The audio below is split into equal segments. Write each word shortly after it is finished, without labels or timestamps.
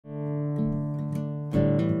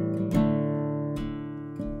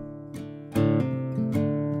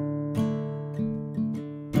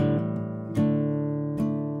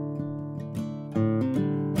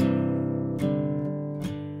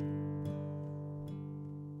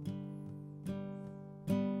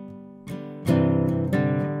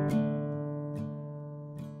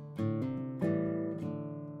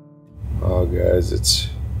guys, it's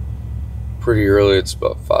pretty early. It's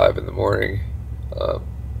about 5 in the morning.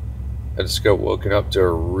 I just got woken up to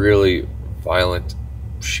a really violent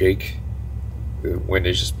shake. The wind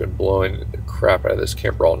has just been blowing the crap out of this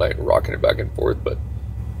camper all night and rocking it back and forth, but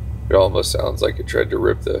it almost sounds like it tried to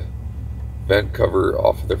rip the vent cover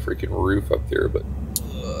off of the freaking roof up there. But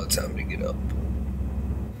time to get up.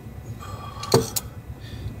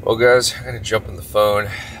 Well guys, I'm gonna jump on the phone.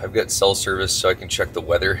 I've got cell service so I can check the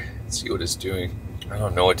weather and see what it's doing. I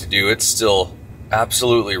don't know what to do. It's still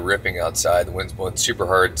absolutely ripping outside. The wind's blowing super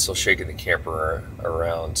hard, still shaking the camper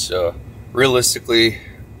around. So realistically,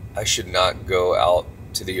 I should not go out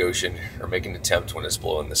to the ocean or make an attempt when it's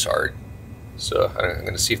blowing this hard. So I'm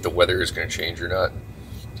gonna see if the weather is gonna change or not.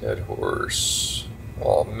 Dead horse.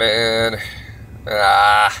 Oh man.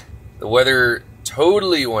 The weather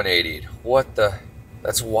totally 180'd. What the?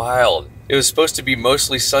 That's wild. It was supposed to be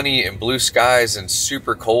mostly sunny and blue skies and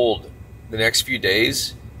super cold the next few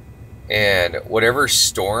days. And whatever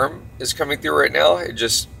storm is coming through right now, it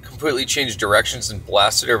just completely changed directions and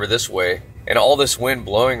blasted over this way. And all this wind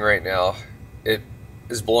blowing right now, it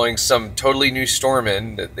is blowing some totally new storm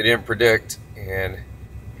in that they didn't predict. And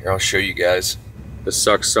here, I'll show you guys. This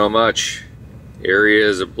sucks so much.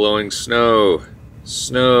 Areas of blowing snow.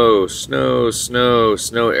 Snow, snow, snow,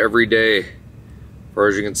 snow every day. As far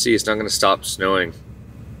as you can see, it's not going to stop snowing.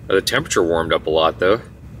 The temperature warmed up a lot though.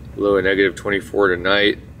 Low of -24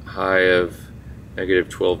 tonight, high of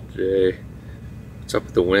 -12 today. What's up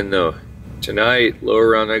with the wind though? Tonight, low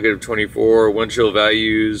around -24, wind chill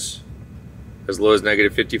values as low as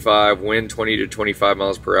 -55, wind 20 to 25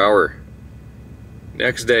 miles per hour.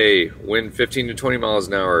 Next day, wind 15 to 20 miles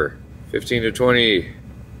an hour, 15 to 20.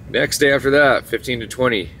 Next day after that, 15 to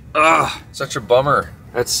 20. Such a bummer.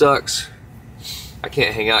 That sucks. I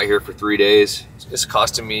can't hang out here for 3 days. It's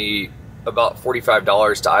costing me about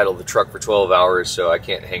 $45 to idle the truck for 12 hours, so I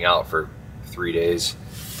can't hang out for 3 days.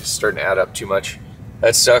 It's starting to add up too much.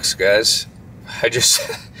 That sucks, guys. I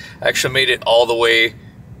actually made it all the way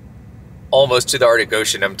almost to the Arctic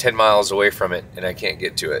Ocean. I'm 10 miles away from it, and I can't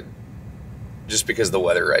get to it just because of the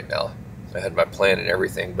weather right now. I had my plan and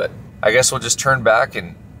everything, but I guess we'll just turn back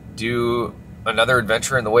and do another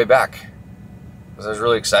adventure on the way back. Because I was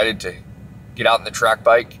really excited to get out on the track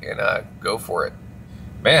bike and go for it.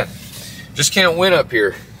 Man, just can't win up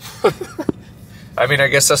here. I mean, I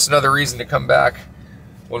guess that's another reason to come back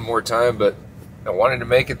one more time, but I wanted to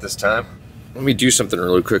make it this time. Let me do something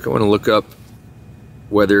really quick. I want to look up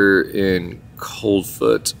weather in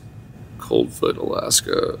Coldfoot,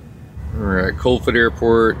 Alaska. All right, Coldfoot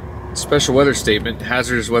Airport, special weather statement,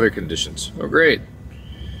 hazardous weather conditions. Oh, great.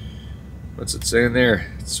 What's it saying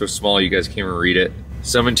there? It's so small you guys can't even read it.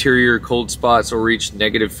 Some interior cold spots will reach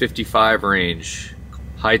 -55 range.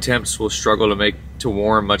 High temps will struggle to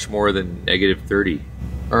warm much more than -30.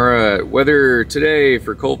 All right, weather today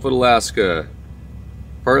for Coldfoot, Alaska.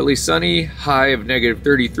 Partly sunny, high of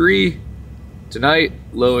 -33. Tonight,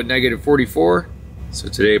 low at -44. So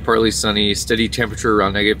today, partly sunny, steady temperature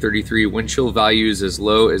around -33. Wind chill values as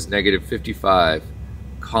low as -55.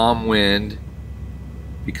 Calm wind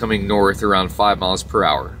becoming north around 5 miles per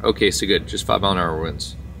hour. Okay, so good, just 5 mile an hour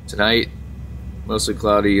winds. Tonight, mostly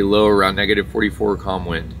cloudy, low around -44, calm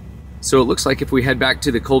wind. So it looks like if we head back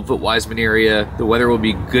to the Coldfoot Wiseman area, the weather will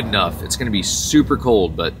be good enough. It's gonna be super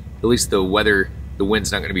cold, but at least the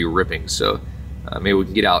wind's not gonna be ripping. So maybe we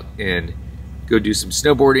can get out and go do some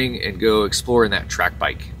snowboarding and go explore in that track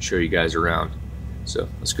bike and show you guys around. So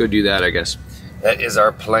let's go do that, I guess. That is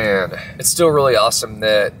our plan. It's still really awesome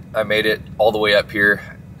that I made it all the way up here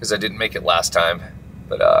because I didn't make it last time.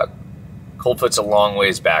 But Coldfoot's a long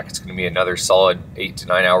ways back. It's gonna be another solid 8 to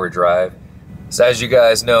 9 hour drive. So as you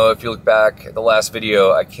guys know, if you look back at the last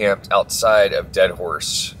video, I camped outside of Dead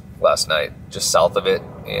Horse last night, just south of it.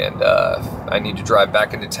 And I need to drive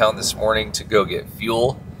back into town this morning to go get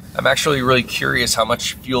fuel. I'm actually really curious how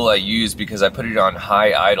much fuel I use because I put it on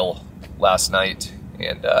high idle last night.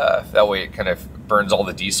 And that way it kind of burns all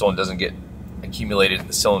the diesel and doesn't get accumulated in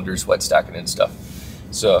the cylinders, wet stacking and stuff.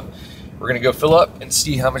 So we're gonna go fill up and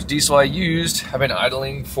see how much diesel I used. I've been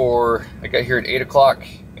idling I got here at 8 o'clock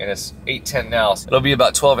and it's 8:10 now. So it'll be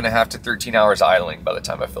about 12.5 to 13 hours idling by the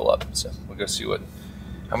time I fill up. So we'll go see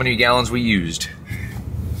how many gallons we used.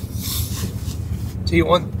 Tell you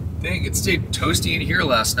one thing, it stayed toasty in here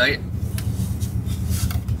last night.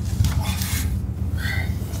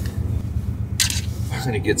 I'm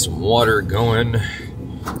gonna get some water going.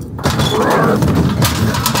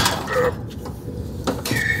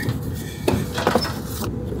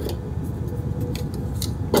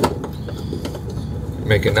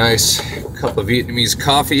 Make a nice cup of Vietnamese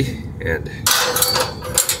coffee and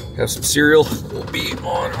have some cereal. We'll be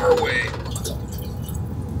on our way.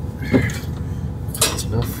 That's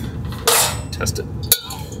enough. Test it.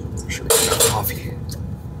 I'm sure we got enough coffee.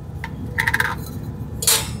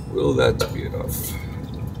 Will that be enough?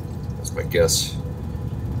 That's my guess.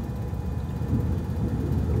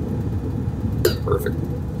 Perfect.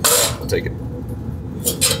 I'll take it.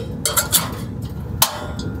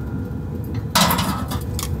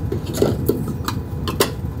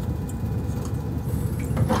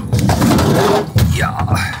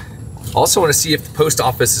 Yeah. Also want to see if the post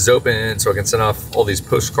office is open so I can send off all these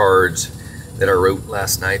postcards that I wrote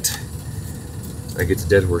last night. I get to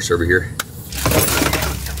Dead Horse over here.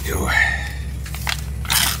 There we go.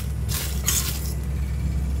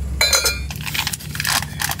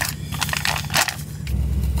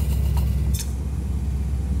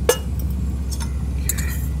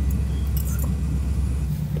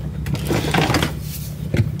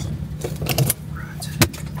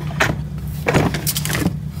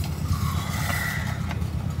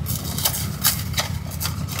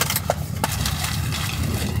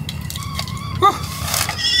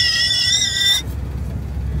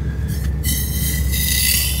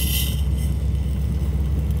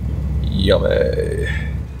 Yummy.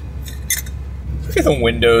 Look at the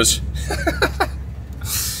windows.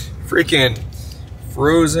 Freaking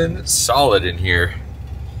frozen solid in here.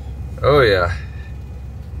 Oh yeah.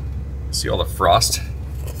 See all the frost?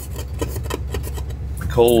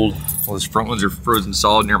 Cold. All those front ones are frozen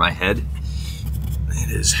solid near my head.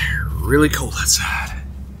 It is really cold outside.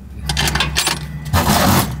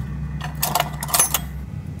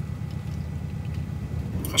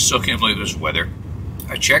 I still can't believe this weather.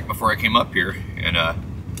 I checked before I came up here, and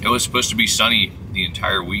it was supposed to be sunny the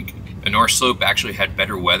entire week. The North Slope actually had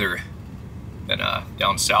better weather than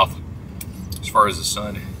down south as far as the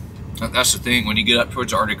sun. That's the thing, when you get up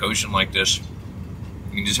towards the Arctic Ocean like this,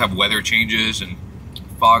 you can just have weather changes and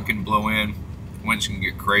fog can blow in, winds can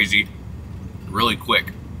get crazy really quick.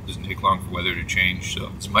 It doesn't take long for weather to change.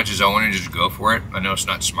 So as much as I want to just go for it, I know it's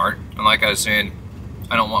not smart. And like I was saying,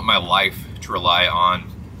 I don't want my life to rely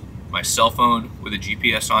on my cell phone with a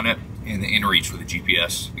GPS on it and the inReach with a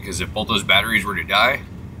GPS, because if both those batteries were to die,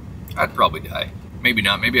 I'd probably die. Maybe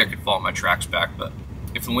not, maybe I could fall my tracks back, but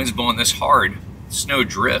if the wind's blowing this hard, snow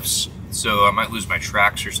drifts, so I might lose my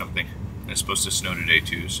tracks or something. And it's supposed to snow today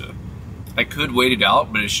too, so I could wait it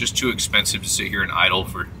out, but it's just too expensive to sit here and idle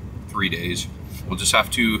for 3 days. We'll just have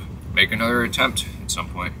to make another attempt at some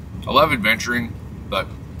point. I love adventuring, but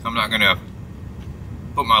I'm not gonna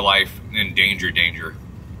put my life in danger,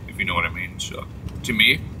 if you know what I mean. So to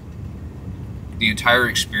me, the entire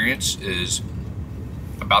experience is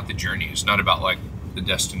about the journey. It's not about like the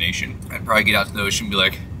destination. I'd probably get out to the ocean and be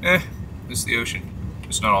like, it's the ocean.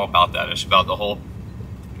 It's not all about that. It's about the whole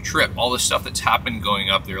trip, all the stuff that's happened going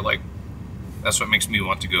up there. Like, that's what makes me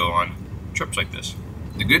want to go on trips like this.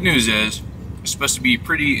 The good news is it's supposed to be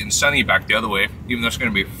pretty and sunny back the other way, even though it's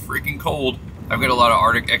gonna be freaking cold. I've got a lot of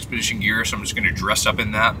Arctic expedition gear, so I'm just gonna dress up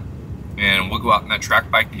in that, and we'll go out in that track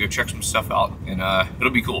bike and go check some stuff out, and it'll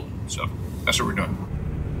be cool. So that's what we're doing.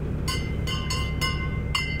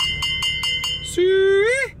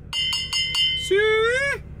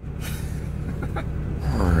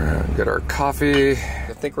 All right, got our coffee.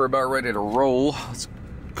 I think we're about ready to roll. Let's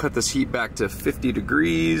cut this heat back to 50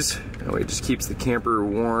 degrees. That way it just keeps the camper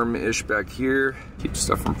warm-ish back here. Keeps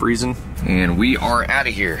stuff from freezing. And we are out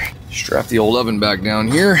of here. Strap the old oven back down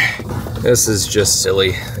here. This is just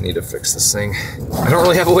silly. I need to fix this thing. I don't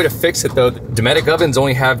really have a way to fix it though. Dometic ovens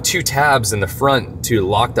only have 2 tabs in the front to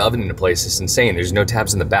lock the oven into place. It's insane. There's no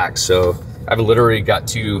tabs in the back. So I've literally got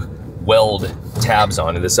to weld tabs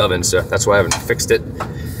onto this oven. So that's why I haven't fixed it.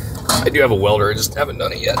 I do have a welder, I just haven't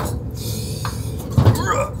done it yet.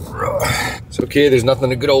 It's okay, there's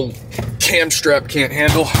nothing a good old cam strap can't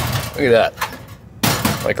handle. Look at that.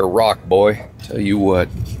 Like a rock, boy. Tell you what.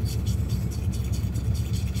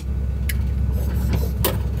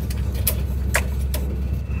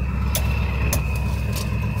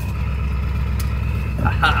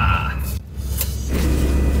 Aha!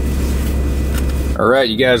 All right,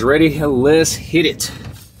 you guys ready? Let's hit it.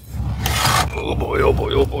 Oh boy, oh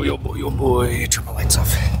boy, oh boy, oh boy, oh boy. Turn my lights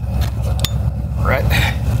off. All right.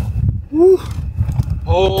 Woo.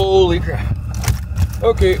 Holy crap.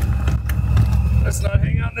 Okay. Let's not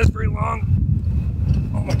hang on this very long.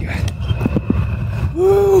 Oh my God.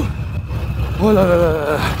 Woo. Oh, la, la, la,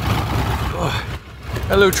 la. Oh.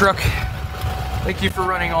 Hello, truck. Thank you for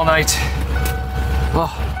running all night.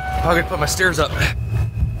 Oh, I'm gonna put my stairs up.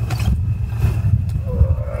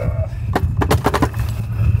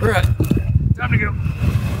 All right. Time to go.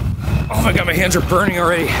 Oh my God, my hands are burning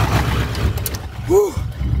already. Woo.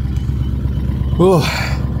 Oh,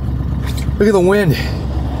 look at the wind.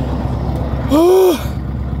 Oh,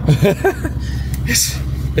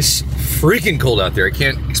 it's freaking cold out there. I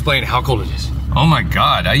can't explain how cold it is. Oh my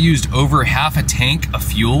God, I used over half a tank of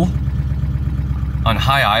fuel on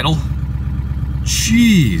high idle.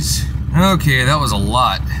 Jeez. Okay, that was a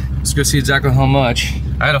lot. Let's go see exactly how much.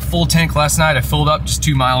 I had a full tank last night. I filled up just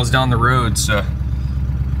 2 miles down the road, so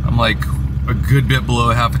I'm like a good bit below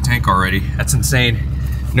half a tank already. That's insane.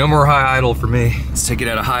 No more high idle for me. Let's take it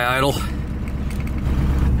out of high idle.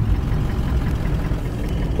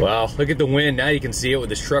 Wow, look at the wind. Now you can see it with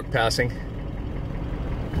this truck passing.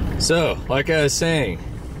 So, like I was saying,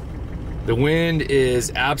 the wind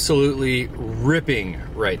is absolutely ripping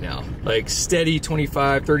right now. Like steady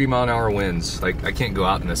 25, 30 mile an hour winds. Like I can't go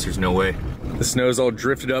out in this, there's no way. The snow's all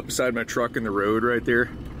drifted up beside my truck in the road right there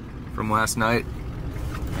from last night.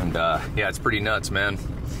 And yeah, it's pretty nuts, man.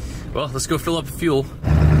 Well, let's go fill up the fuel.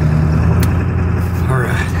 All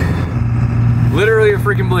right. Literally a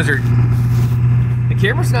freaking blizzard. The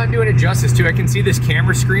camera's not doing it justice too. I can see this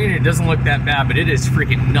camera screen and it doesn't look that bad, but it is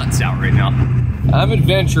freaking nuts out right now. I'm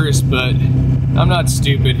adventurous, but I'm not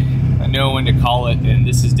stupid. I know when to call it, and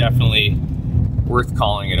this is definitely worth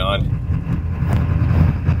calling it on.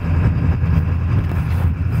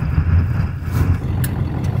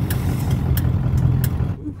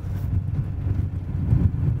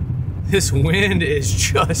 This wind is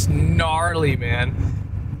just gnarly, man.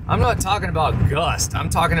 I'm not talking about gust. I'm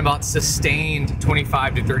talking about sustained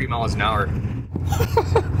 25 to 30 miles an hour.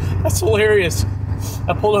 That's hilarious.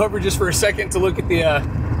 I pulled over just for a second to look at the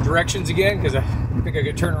directions again because I think I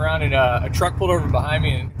could turn around, and a truck pulled over behind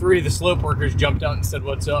me, and 3 of the slope workers jumped out and said,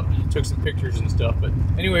 "What's up?" Took some pictures and stuff. But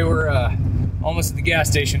anyway, we're almost at the gas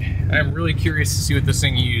station. I'm really curious to see what this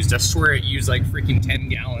thing used. I swear it used like freaking 10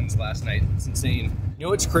 gallons last night. It's insane. You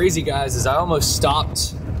know what's crazy, guys, is I almost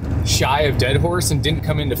stopped shy of Dead Horse and didn't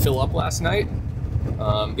come in to fill up last night.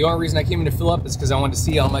 The only reason I came in to fill up is because I wanted to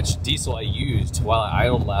see how much diesel I used while I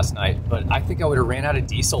idled last night. But I think I would have ran out of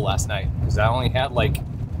diesel last night because I only had like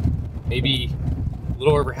maybe a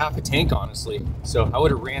little over half a tank, honestly. So I would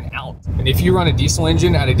have ran out. And if you run a diesel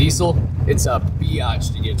engine out of diesel, it's a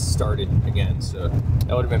biatch to get started again. So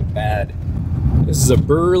that would have been bad. This is a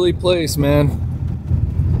burly place, man.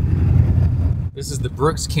 This is the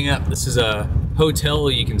Brooks Camp. This is a hotel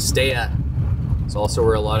you can stay at. It's also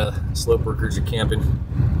where a lot of slope workers are camping.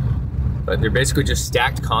 But they're basically just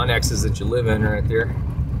stacked connexes that you live in right there.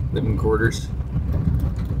 Living quarters.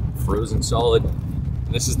 Frozen solid.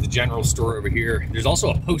 And this is the general store over here. There's also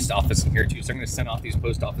a post office in here too, so I'm gonna send off these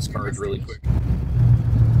post office cards really quick.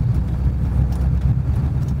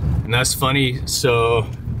 And that's funny, so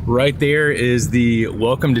right there is the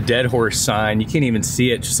Welcome to Dead Horse sign. You can't even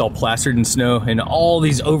see it, just all plastered in snow. And all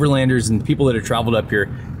these overlanders and people that have traveled up here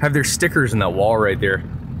have their stickers in that wall right there.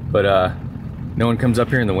 But no one comes up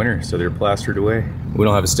here in the winter, so they're plastered away. We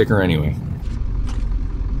don't have a sticker anyway.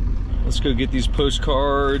 Let's go get these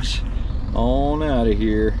postcards on out of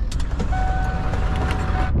here.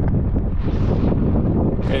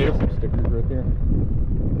 Hey, there's some stickers right there.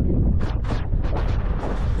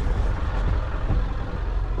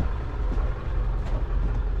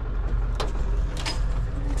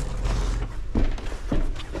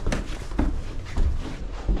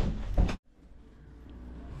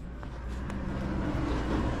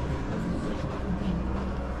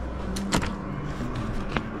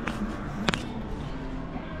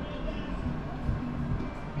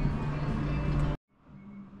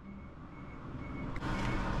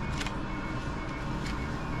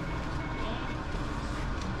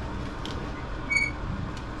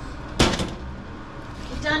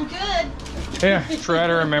 Done good. Yeah, try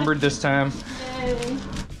to remember this time. Yay.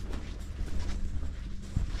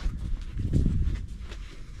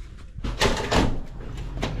 Look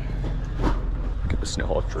at the snow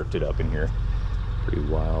all drifted up in here. Pretty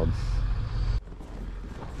wild.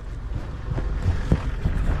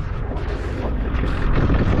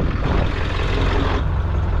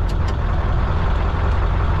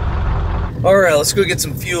 All right, let's go get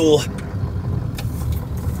some fuel.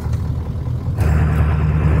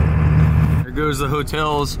 Goes the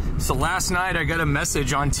hotels. So last night I got a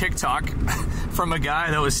message on TikTok from a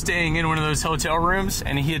guy that was staying in one of those hotel rooms,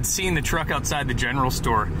 and he had seen the truck outside the general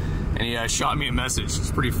store, and he shot me a message.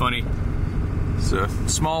 It's pretty funny. It's a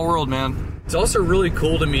small world, man. It's also really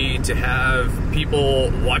cool to me to have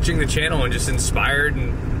people watching the channel and just inspired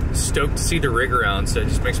and stoked to see the rig around, so it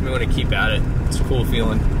just makes me want to keep at it. It's a cool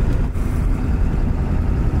feeling.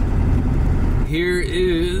 Here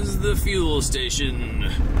is the fuel station.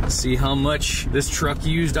 See how much this truck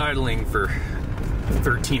used idling for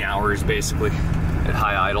 13 hours basically at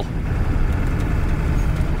high idle.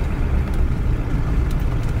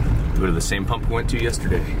 Go to the same pump we went to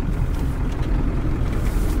yesterday.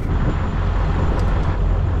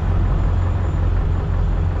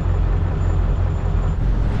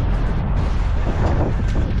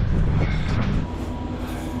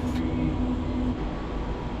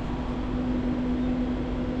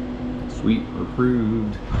 Sweet,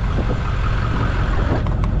 approved.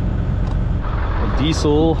 A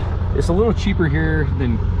diesel. It's a little cheaper here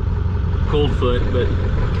than Coldfoot, but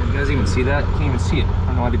can you guys even see that? Can't even see it.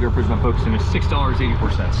 I don't know why the GoPro's not focusing. It's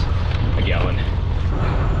 $6.84 a gallon.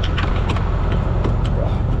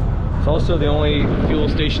 It's also the only fuel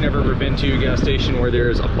station I've ever been to, gas station, where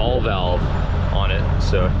there's a ball valve on it.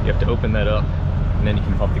 So you have to open that up and then you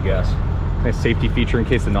can pump the gas. Nice safety feature in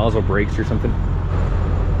case the nozzle breaks or something.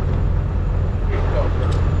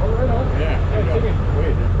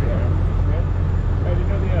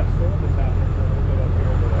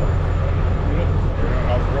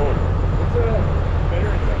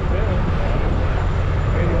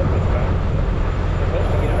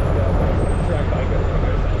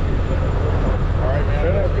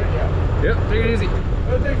 Yep, take it easy.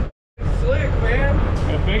 It's slick, man.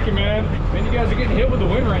 Yeah, thank you, man. Man, you guys are getting hit with the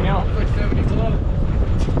wind right now. It's like 70 below.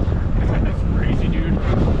 That's crazy, dude. Looks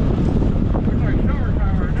like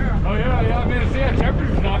summertime right now. Oh yeah, man. See, that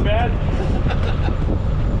temperature's not bad.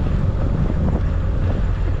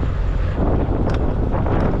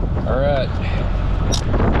 All right.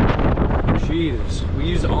 Jeez, we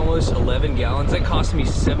used almost 11 gallons. That cost me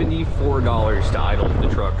 $74 to idle the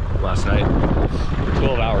truck last night for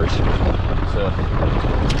 12 hours. So,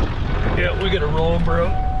 yeah, we gotta roll, bro.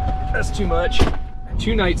 That's too much.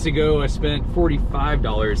 2 nights ago, I spent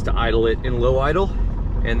 $45 to idle it in low idle.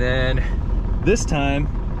 And then this time,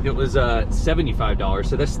 it was $75.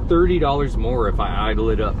 So that's $30 more if I idle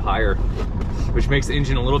it up higher, which makes the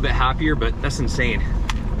engine a little bit happier, but that's insane.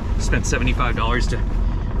 Spent $75 to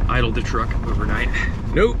idle the truck overnight.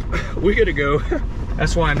 Nope, we gotta go.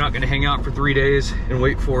 That's why I'm not gonna hang out for 3 days and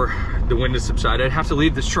wait for the wind to subside. I'd have to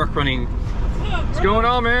leave this truck running. What's up, What's going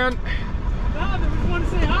on, man? Nothing, we just want to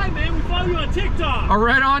say hi, man. We follow you on TikTok. All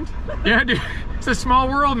right, on? Yeah, dude, it's a small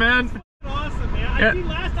world, man. Awesome, man. Yeah. I see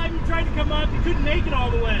last time you tried to come up, you couldn't make it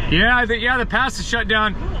all the way. Yeah, the pass is shut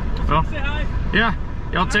down. Cool. Just Well, want to say hi. yeah,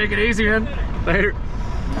 y'all take it easy, man. Later.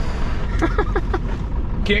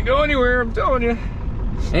 Can't go anywhere, I'm telling you.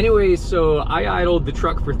 Anyway, so I idled the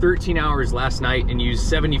truck for 13 hours last night and used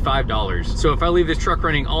 $75. So if I leave this truck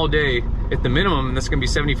running all day, at the minimum, that's gonna be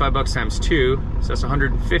 75 bucks times 2, so that's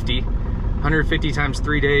 150. 150 times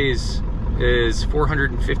 3 days is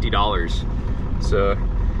 $450. So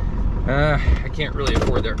I can't really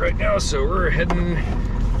afford that right now, so we're heading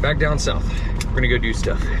back down south. We're gonna go do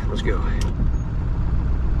stuff. Let's go.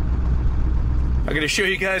 I'm gonna show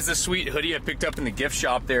you guys the sweet hoodie I picked up in the gift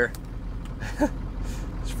shop there.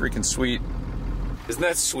 It's freaking sweet. Isn't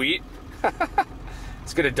that sweet?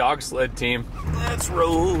 It's got a dog sled team. Let's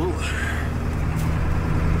roll.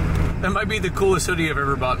 That might be the coolest hoodie I've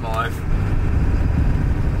ever bought in my life.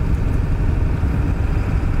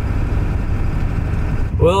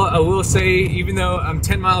 Well, I will say, even though I'm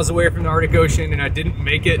 10 miles away from the Arctic Ocean and I didn't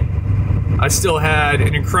make it, I still had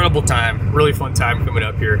an incredible time, really fun time coming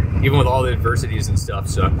up here, even with all the adversities and stuff,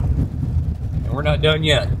 so. And we're not done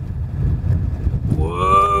yet.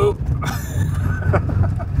 Whoa.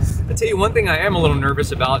 I tell you, one thing I am a little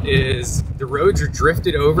nervous about is the roads are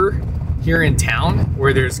drifted over here in town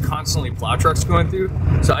where there's constantly plow trucks going through.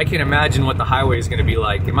 So I can't imagine what the highway is gonna be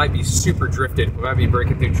like. It might be super drifted. We might be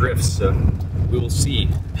breaking through drifts, so we will see.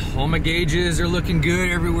 All my gauges are looking good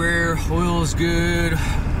everywhere. Oil's good,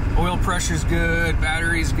 oil pressure's good,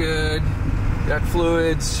 battery's good, got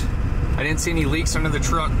fluids. I didn't see any leaks under the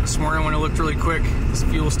truck this morning when I looked really quick. It's a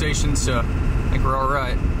fuel station, so I think we're all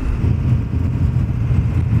right.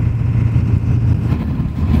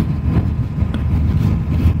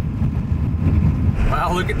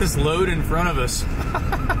 Wow, look at this load in front of us.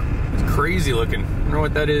 It's crazy looking. I don't know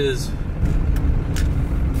what that is.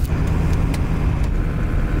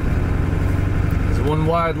 There's one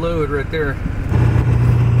wide load right there.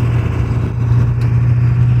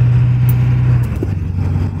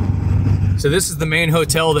 So this is the main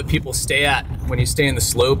hotel that people stay at when you stay in the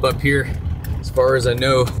slope up here. As far as I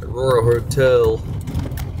know, Aurora Hotel.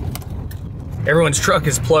 Everyone's truck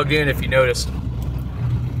is plugged in, if you noticed.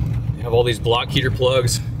 They have all these block heater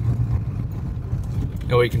plugs.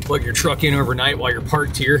 That way you can plug your truck in overnight while you're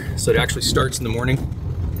parked here, so it actually starts in the morning.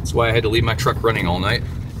 That's why I had to leave my truck running all night.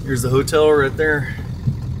 Here's the hotel right there.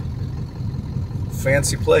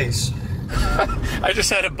 Fancy place. I just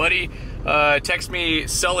had a buddy Text me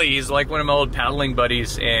Sully, he's like one of my old paddling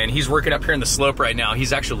buddies, and he's working up here in the slope right now.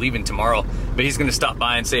 He's actually leaving tomorrow, but he's gonna stop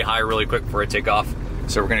by and say hi really quick before I take off.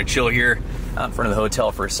 So we're gonna chill here out in front of the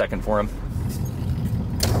hotel for a second for him.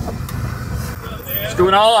 What's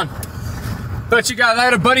going on? Thought you guys, I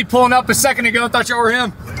had a buddy pulling up a second ago, thought y'all were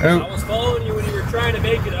him. I was following you when you were trying to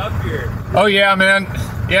make it up here. Oh yeah, man.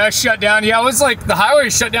 Yeah, shut down. Yeah, it was like, the highway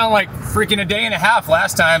shut down like freaking a day and a half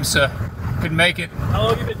last time, so couldn't make it. How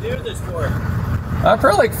long have you been doing this for?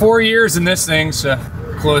 Probably like 4 years in this thing, so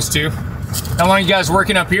close to. How long are you guys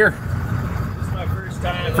working up here? This is my first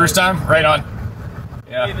time. First time? Right on.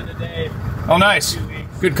 Yeah. Even the day. Oh, nice. 2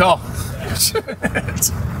 weeks. Good call. Yeah.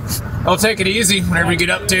 I'll take it easy whenever you get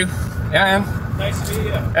up to. Yeah, man. Nice to meet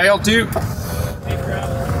you. Hey, y'all too. Safe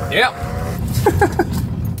travel. Yep.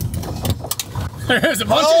 There's a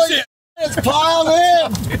bunch of shit. It's piled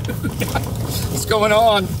in. What's going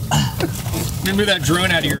on? Let me move that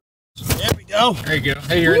drone out of here. There we go. There you go.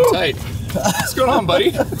 Hey, you're in tight. What's going on,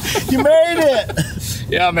 buddy? You made it.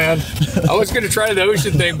 Yeah, man. I was going to try the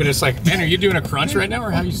ocean thing, but it's like, man, are you doing a crunch right now,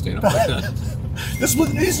 or how are you staying up like that? This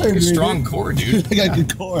was knee surgery. A strong core, dude. I got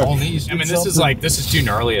good core. All knees. I mean, this is too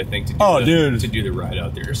gnarly, I think, to do the ride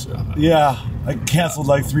out there. So Yeah, I canceled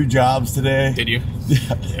like 3 jobs today. Did you?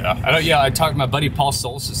 Yeah. I talked to my buddy Paul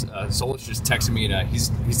Solis. Solis just texted me, and he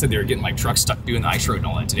said they were getting like trucks stuck doing the ice road and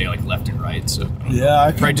all that today, like left and right. So Yeah,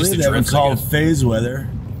 I can't Right, just believe the that. We drifts, I call it guess. phase weather.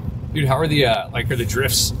 dude, how are the are the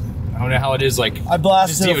drifts? I don't know how it is. Like I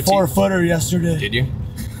blasted a just 4-footer yesterday. Did you?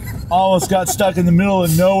 Almost got stuck in the middle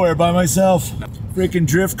of nowhere by myself. Freaking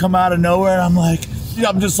drift come out of nowhere. I'm like,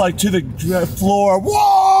 I'm just like to the floor.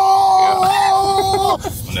 Whoa!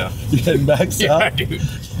 No. You heading back Yeah, south? dude.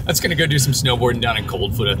 That's gonna go do some snowboarding down in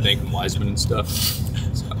Coldfoot, I think, in Wiseman and stuff.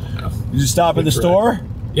 So, no. Did you stop at the Good store?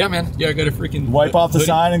 Yeah, man. Yeah, I got a freaking Wipe off the hoodie.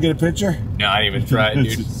 sign and get a picture? No, I didn't even try it,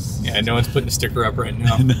 dude. Yeah, no one's putting a sticker up right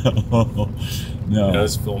now. No. I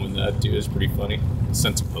was filming that, dude. It was pretty funny.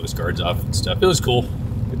 Sent some postcards off and stuff. It was cool.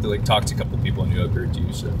 Get to like talk to a couple people I knew up here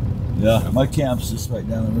too. So Yeah, my camp's just right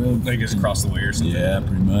down the road. I guess across the way or something. Yeah,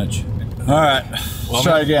 pretty much. All right, let's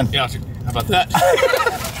try again. Yeah, how about that?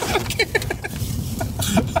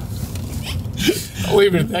 I'll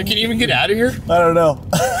leave it at that. Can you even get out of here? I don't know.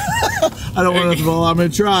 I don't want to fall. I'm gonna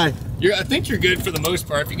try. I think you're good for the most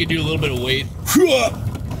part. If you could do a little bit of weight.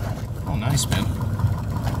 Oh, nice, man.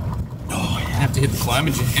 Oh, you have to hit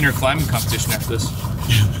the inner climbing competition after this.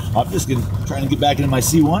 I'm just trying to get back into my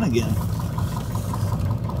C1 again.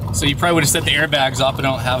 So you probably would have set the airbags off, but I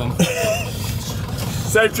don't have them.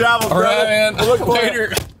 Safe travel, All right, man.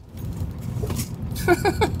 Later.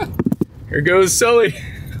 Here goes Sully.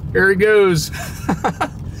 Here he goes.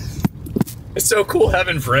 It's so cool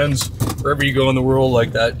having friends wherever you go in the world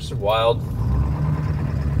like that. Just wild.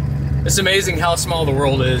 It's amazing how small the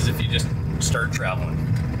world is if you just start traveling.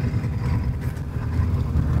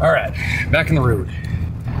 All right, back in the road.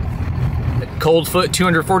 Coldfoot,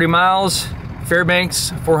 240 miles.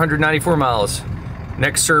 Fairbanks, 494 miles.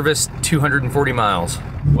 Next service, 240 miles.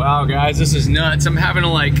 Wow, guys, this is nuts. I'm having to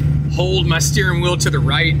like hold my steering wheel to the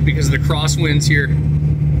right because of the crosswinds here.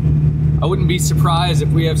 I wouldn't be surprised if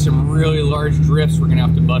we have some really large drifts we're gonna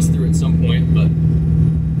have to bust through at some point, but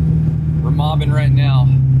we're mobbing right now.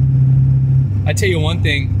 I tell you one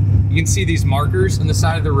thing, you can see these markers on the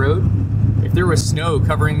side of the road. If there was snow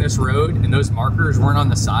covering this road and those markers weren't on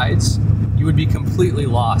the sides, you would be completely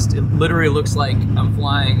lost. It literally looks like I'm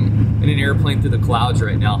flying in an airplane through the clouds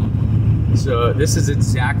right now. So this is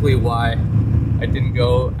exactly why I didn't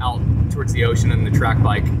go out towards the ocean on the track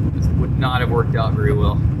bike. This would not have worked out very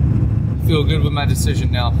well. I feel good with my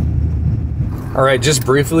decision now. All right, just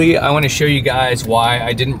briefly, I want to show you guys why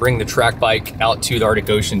I didn't bring the track bike out to the Arctic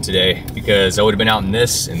Ocean today, because I would have been out in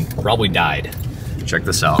this and probably died. Check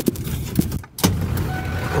this out.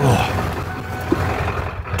 Oh.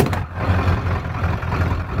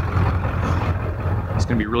 It's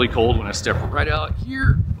gonna be really cold when I step right out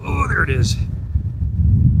here. Oh, there it is.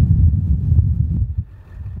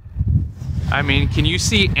 I mean, can you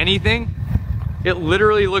see anything? It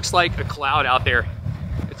literally looks like a cloud out there.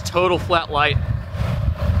 It's total flat light.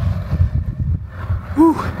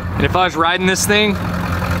 Whew. And if I was riding this thing,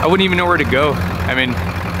 I wouldn't even know where to go. I mean,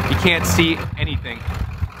 you can't see anything.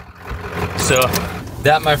 So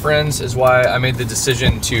that, my friends, is why I made the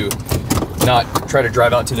decision to not try to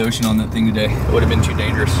drive out to the ocean on that thing today. It would have been too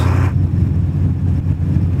dangerous.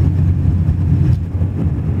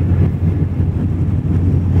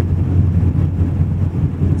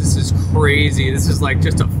 This is crazy. This is like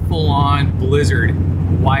just a full-on blizzard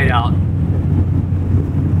whiteout.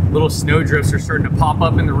 Little snow drifts are starting to pop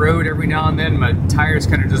up in the road every now and then. My tires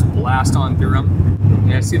kind of just blast on through them.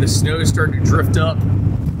 And I see the snow is starting to drift up.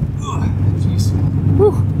 Jeez.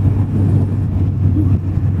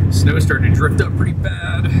 Snow is starting to drift up pretty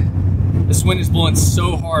bad. This wind is blowing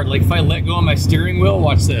so hard. Like if I let go on my steering wheel,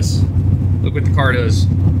 watch this. Look what the car does.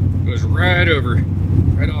 It goes right over,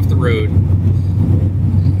 right off the road.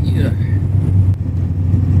 Yeah.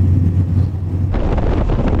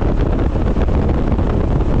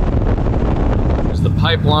 There's the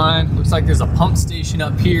pipeline. Looks like there's a pump station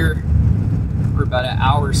up here. We're about an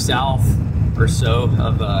hour south or so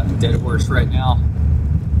of Dead Horse right now.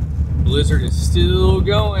 Blizzard is still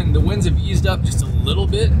going. The winds have eased up just a little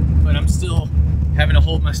bit, but I'm still having to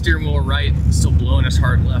hold my steering wheel right. It's still blowing us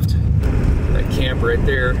hard left. That camp right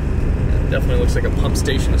there, that definitely looks like a pump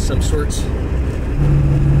station of some sorts.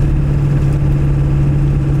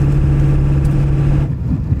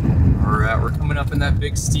 All right, we're coming up in that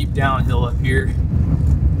big steep downhill up here.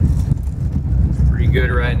 Pretty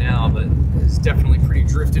good right now, but it's definitely pretty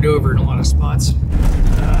drifted over in a lot of spots.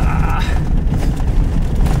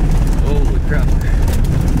 Holy crap.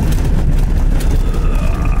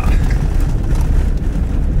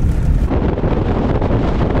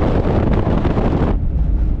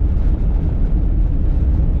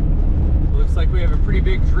 Looks like we have a pretty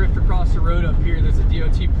big drift across the road up here. There's a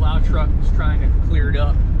DOT plow truck that's trying to clear it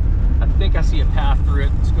up. I think I see a path through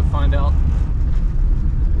it. Let's go find out.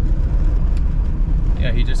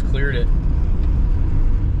 Yeah, he just cleared it.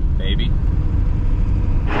 Maybe.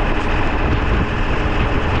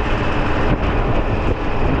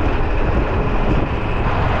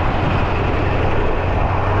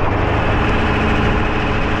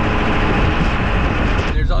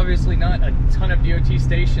 Obviously not a ton of DOT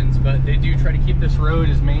stations, but they do try to keep this road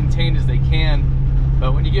as maintained as they can.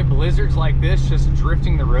 But when you get blizzards like this, just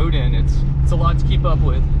drifting the road in, it's a lot to keep up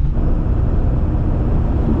with.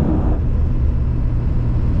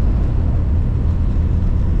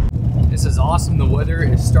 This is awesome. The weather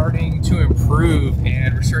is starting to improve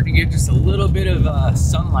and we're starting to get just a little bit of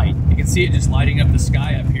sunlight. You can see it just lighting up the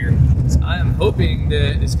sky up here. So I am hoping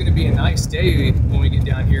that it's going to be a nice day when we get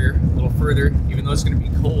down here a little further, even though it's going to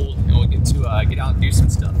be cold, and we'll get to get out and do some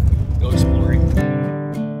stuff, go exploring.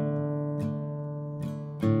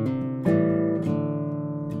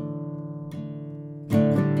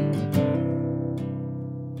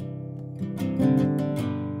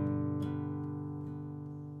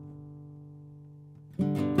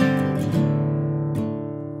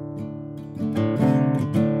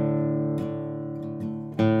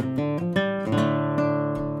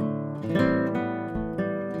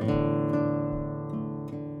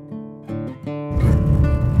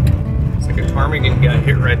 Ptarmigan got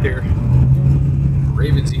hit right there.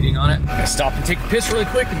 Raven's eating on it. I'm gonna stop and take a piss really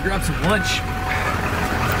quick and grab some lunch.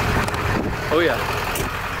 Oh yeah,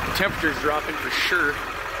 the temperature's dropping for sure.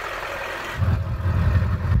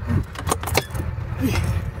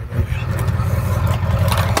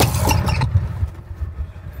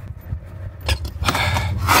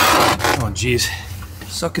 Oh geez,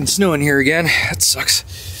 sucking snow in here again. That sucks.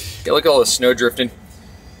 Yeah, look at all the snow drifting.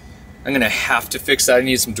 I'm gonna have to fix that. I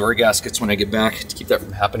need some door gaskets when I get back to keep that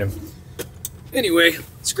from happening. Anyway,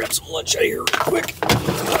 let's grab some lunch out of here real quick.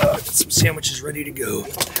 Get some sandwiches ready to go.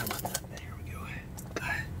 Here we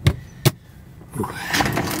go.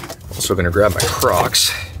 Also gonna grab my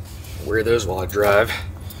Crocs. Wear those while I drive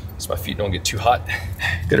so my feet don't get too hot.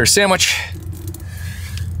 Get our sandwich.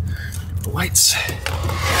 The whites.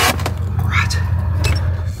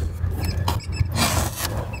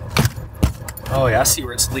 Oh yeah, I see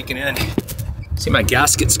where it's leaking in. See my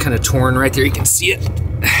gasket's kind of torn right there. You can see it.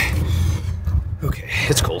 Okay,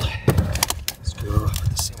 it's cold. Let's go put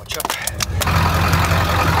the sandwich up.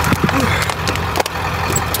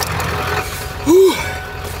 Whew.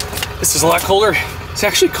 This is a lot colder. It's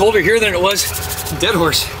actually colder here than it was in Dead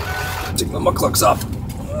Horse. Take my mucklucks off.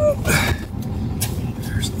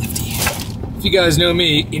 There's Lifty. If you guys know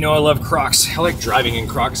me, you know I love Crocs. I like driving in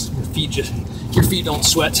Crocs. Your feet don't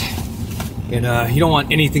sweat. And you don't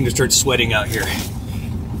want anything to start sweating out here,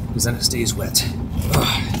 because then it stays wet.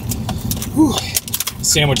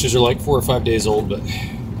 Sandwiches are like 4 or 5 days old, but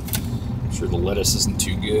I'm sure the lettuce isn't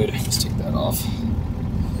too good. Let's take that off.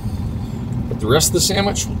 But the rest of the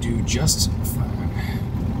sandwich will do just fine.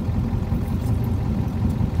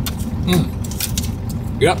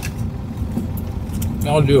 Yep.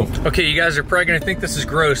 That'll do. Okay, you guys are probably gonna think this is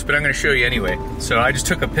gross, but I'm gonna show you anyway. So I just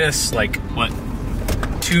took a piss like, what,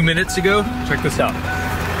 2 minutes ago? Check this out.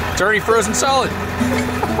 It's already frozen solid.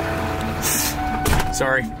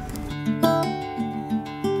 Sorry.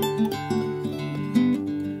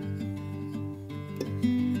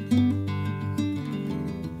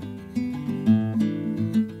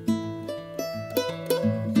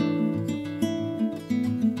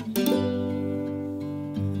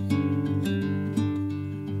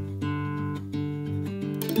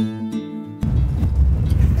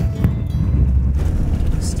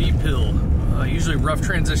 steep hill. Usually rough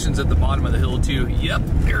transitions at the bottom of the hill too. Yep,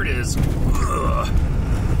 there it is. Ugh.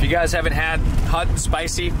 If you guys haven't had hot and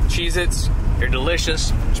spicy Cheez-Its, they're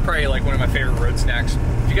delicious. It's probably like one of my favorite road snacks.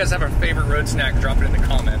 If you guys have a favorite road snack, drop it in the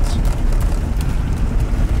comments.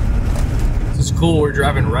 This is cool, we're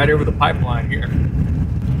driving right over the pipeline here.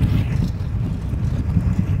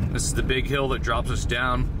 This is the big hill that drops us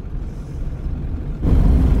down.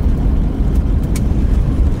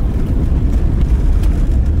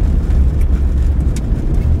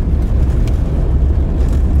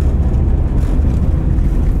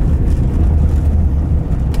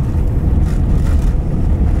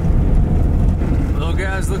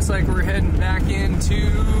 Looks like we're heading back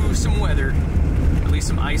into some weather, at least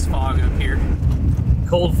some ice fog up here.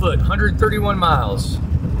 Cold Foot, 131 miles.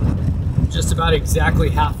 Just about exactly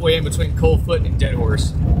halfway in between Cold Foot and Dead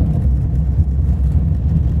Horse.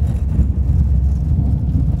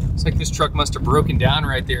 Looks like this truck must have broken down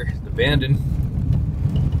right there, it's abandoned.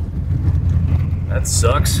 That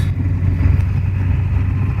sucks.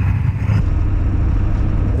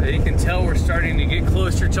 You can tell we're starting to get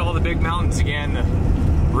closer to all the big mountains again.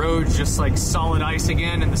 The road's just like solid ice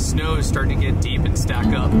again, and the snow is starting to get deep and stack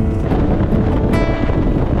up.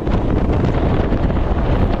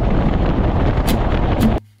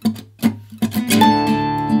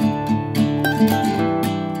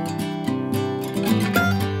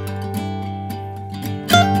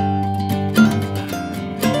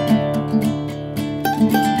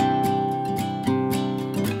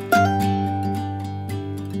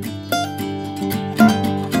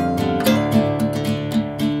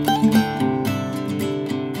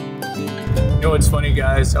 It's funny,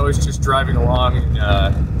 guys, I was just driving along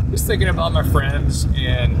and just thinking about my friends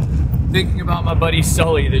and thinking about my buddy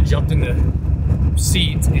Sully that jumped in the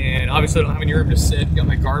seat, and obviously I don't have any room to sit. Got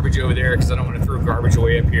my garbage over there because I don't want to throw garbage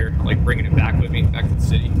away up here. I like bringing it back with me, back to the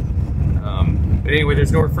city. But anyway,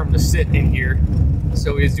 there's nowhere for him to sit in here.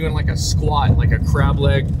 So he's doing like a squat, like a crab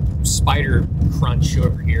leg spider crunch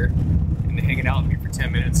over here, and hanging out with me for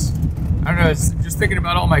 10 minutes. I don't know, it's just thinking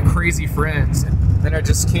about all my crazy friends. And then I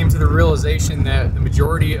just came to the realization that the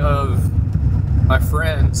majority of my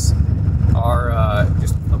friends are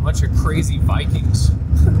just a bunch of crazy Vikings.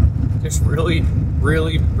 Just really,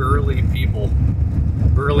 really burly people,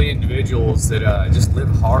 burly individuals that just live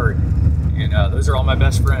hard. And those are all my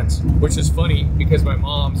best friends, which is funny because my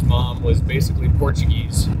mom's mom was basically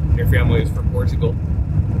Portuguese. Their family is from Portugal.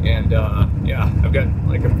 And yeah, I've got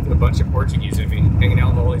like a bunch of Portuguese in me, hanging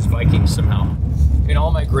out with all these Vikings somehow. In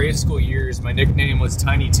all my grade school years, my nickname was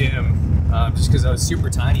Tiny Tim, just because I was super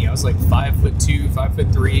tiny. I was like 5'2",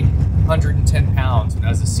 5'3", 110 pounds when I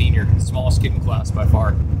was a senior, smallest kid in class by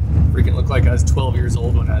far. Freaking looked like I was 12 years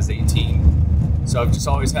old when I was 18. So I've just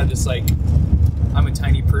always had this like, I'm a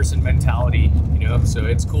tiny person mentality, you know? So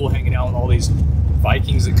it's cool hanging out with all these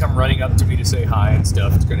Vikings that come running up to me to say hi and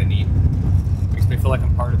stuff. It's kind of neat. Makes me feel like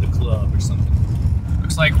I'm part of the club or something.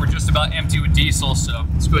 Looks like we're just about empty with diesel, so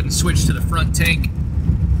let's go ahead and switch to the front tank.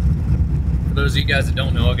 For those of you guys that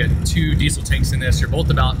don't know, I've got 2 diesel tanks in this. They're both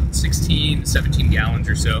about 16, 17 gallons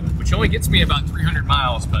or so, which only gets me about 300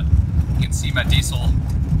 miles, but you can see my diesel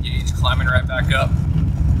gauge climbing right back up.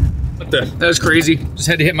 What the? That was crazy. Just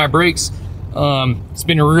had to hit my brakes. It's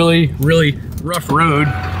been a really, really rough road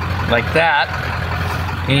like that,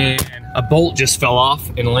 and a bolt just fell off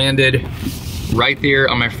and landed right there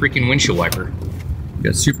on my freaking windshield wiper.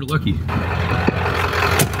 Got super lucky.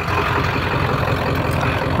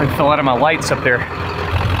 I fell out of my lights up there.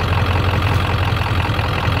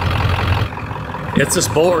 It's this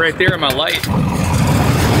bolt right there in my light.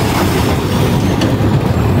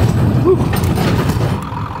 Whew.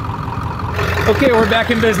 Okay, we're back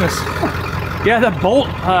in business. Yeah, that bolt,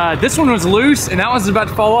 this one was loose and that one's about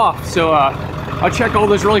to fall off. So I'll check all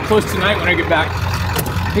those really close tonight when I get back.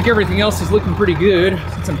 I think everything else is looking pretty good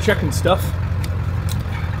since I'm checking stuff.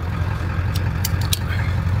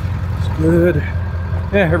 It's good.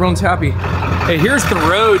 Yeah, everyone's happy. Hey, here's the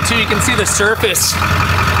road too. You can see the surface.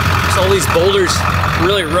 It's all these boulders,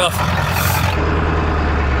 really rough.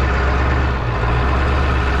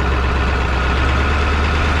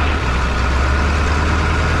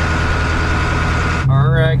 All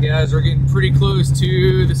right, guys, we're getting pretty close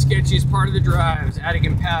to the sketchiest part of the drive.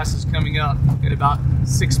 Adigan Pass is coming up. In about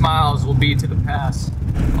 6 miles, we'll be to the pass.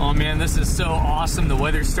 Oh man, this is so awesome. The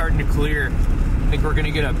weather's starting to clear. I think we're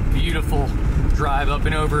gonna get a beautiful drive up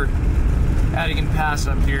and over Adigan Pass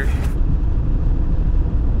up here.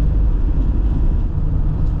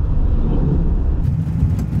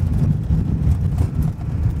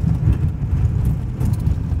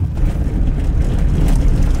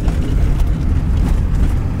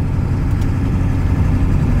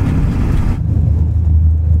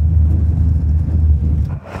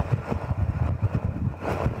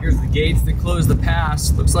 close the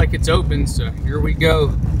pass. Looks like it's open, so here we go.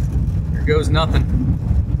 Here goes nothing.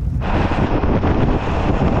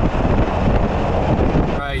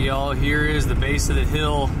 All right, y'all, here is the base of the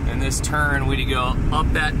hill, and this turn, we need to go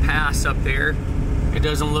up that pass up there. It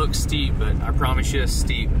doesn't look steep, but I promise you it's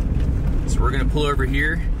steep. So we're gonna pull over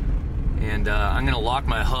here, and I'm gonna lock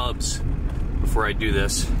my hubs before I do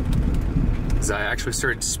this, because I actually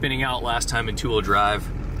started spinning out last time in two-wheel drive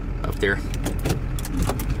up there.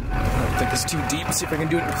 I don't think it's too deep. See if I can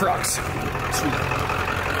do it in Crocs. Sweet.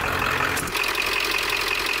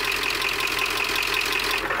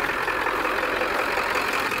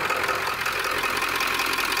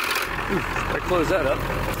 Ooh, I close that up.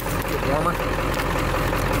 Get warmer.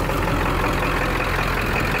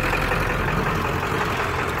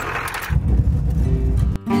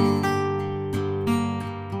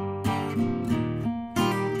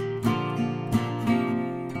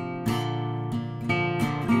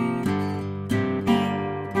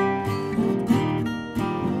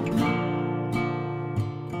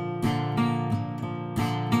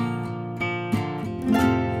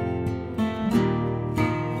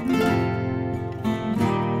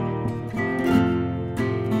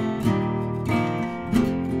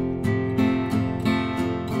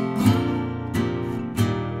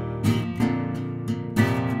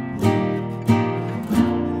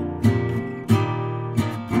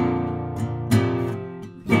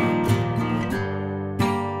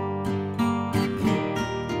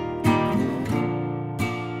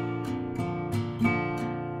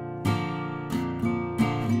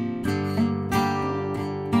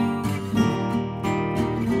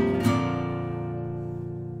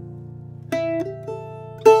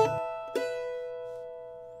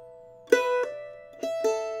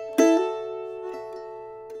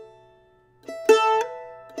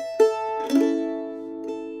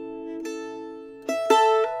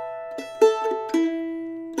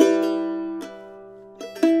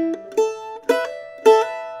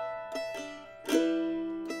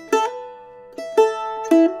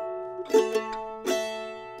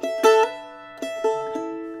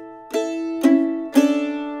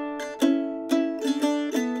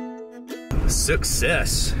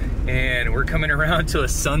 Success, and we're coming around to a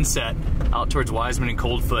sunset out towards Wiseman and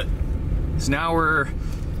Coldfoot. So now we're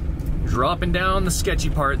dropping down the sketchy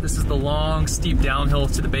part. This is the long, steep downhill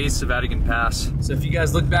to the base of Vatican Pass. So if you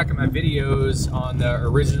guys look back at my videos on the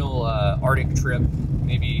original Arctic trip,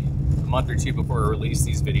 maybe a month or two before I released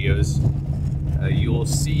these videos, you'll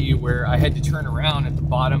see where I had to turn around at the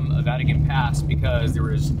bottom of Vatican Pass because there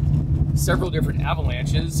was several different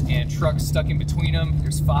avalanches and trucks stuck in between them.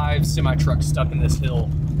 There's 5 semi-trucks stuck in this hill,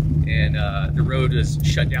 and the road was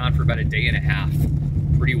shut down for about a day and a half.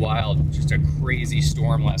 Pretty wild, just a crazy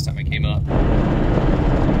storm last time I came up.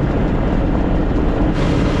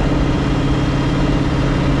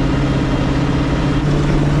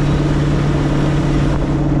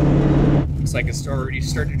 Looks like it's already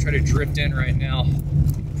starting to try to drift in right now.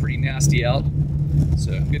 Pretty nasty out.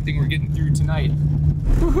 So good thing we're getting through tonight.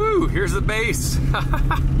 Woohoo! Here's the base.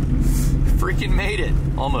 Freaking made it.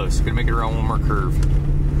 Almost. Gonna make it around one more curve.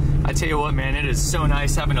 I tell you what, man, it is so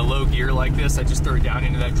nice having a low gear like this. I just throw it down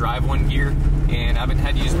into that drive one gear, and I haven't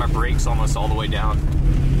had to use my brakes almost all the way down.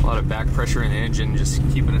 A lot of back pressure in the engine, just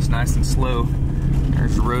keeping us nice and slow.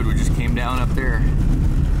 There's the road we just came down up there.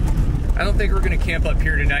 I don't think we're gonna camp up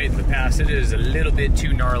here tonight in the pass. It is a little bit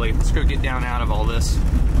too gnarly. Let's go get down out of all this.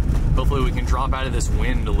 Hopefully we can drop out of this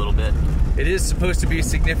wind a little bit. It is supposed to be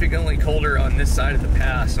significantly colder on this side of the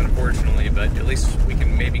pass, unfortunately, but at least we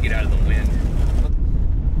can maybe get out of the wind.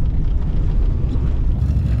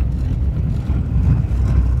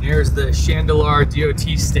 There's the Chandelar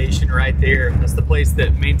DOT station right there. That's the place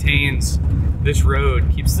that maintains this road,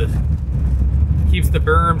 keeps the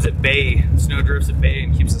berms at bay, snow drifts at bay,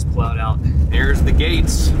 and keeps us plowed out. There's the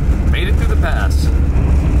gates. Made it through the pass.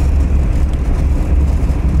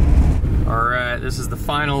 All right, this is the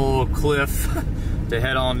final cliff to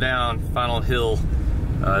head on down, final hill.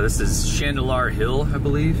 This is Chandelar Hill, I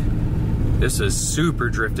believe. This is super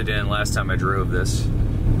drifted in last time I drove this,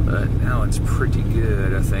 but now it's pretty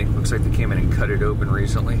good, I think. Looks like they came in and cut it open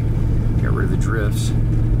recently. Got rid of the drifts.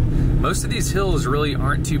 Most of these hills really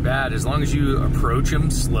aren't too bad as long as you approach them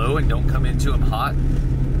slow and don't come into them hot,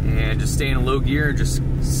 and just stay in low gear and just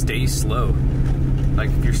stay slow. Like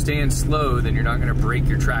if you're staying slow, then you're not gonna break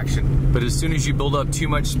your traction. But as soon as you build up too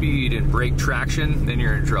much speed and break traction, then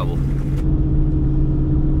you're in trouble.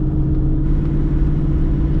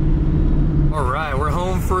 All right, we're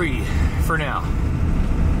home free for now.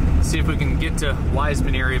 See if we can get to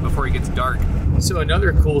Wiseman area before it gets dark. So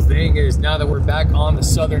another cool thing is now that we're back on the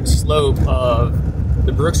southern slope of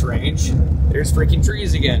the Brooks Range, there's freaking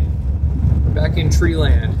trees again. We're back in tree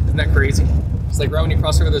land. Isn't that crazy? It's like right when you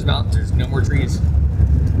cross over those mountains, there's no more trees.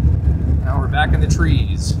 Now we're back in the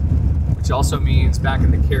trees, which also means back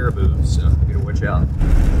in the caribou, so we gotta watch out.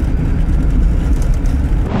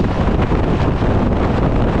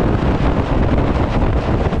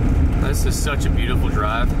 This is such a beautiful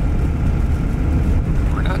drive.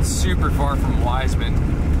 We're not super far from Wiseman.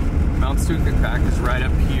 Mount Sukakak is right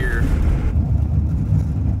up here.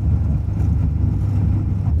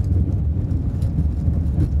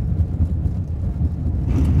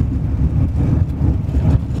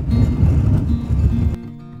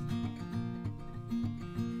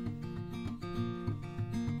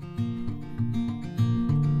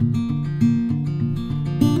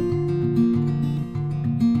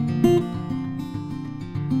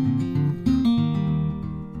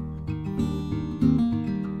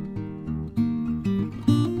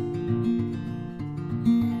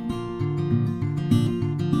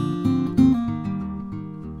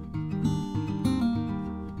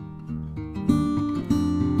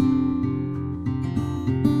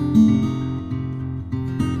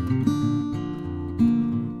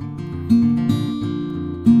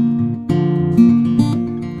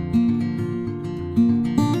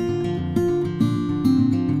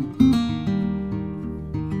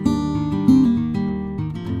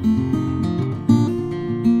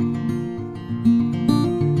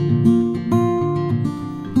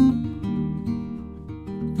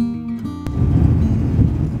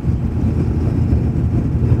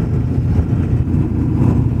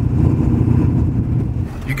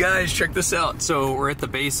 Guys, check this out. So we're at the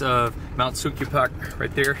base of Mount Sukakak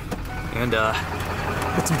right there, and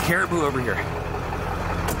got some caribou over here. I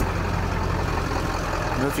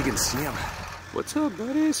don't know if you can see them. What's up,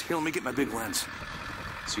 buddies? Here, let me get my big lens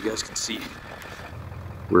so you guys can see.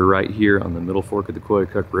 We're right here on the middle fork of the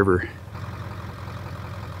Koyukuk River.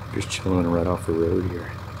 Just chilling right off the road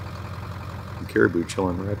here. And caribou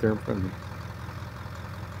chilling right there in front of me.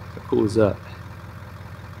 How cool is that?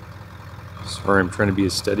 Sorry, I'm trying to be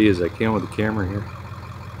as steady as I can with the camera here.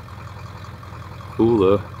 Cool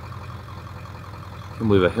though. Can't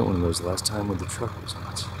believe I hit one of those last time with the truck. It was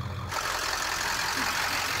nuts.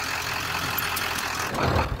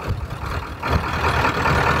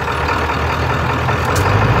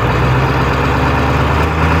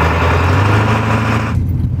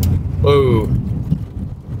 Whoa.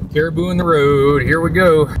 Caribou in the road. Here we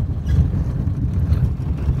go.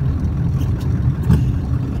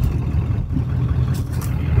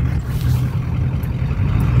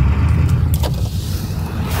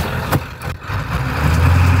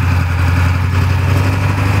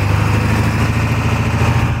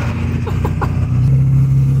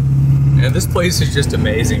 This place is just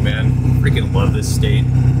amazing, man. Freaking love this state.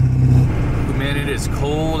 But man, it is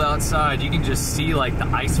cold outside. You can just see like the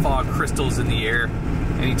ice fog crystals in the air.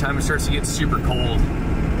 Anytime it starts to get super cold,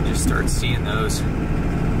 you just start seeing those.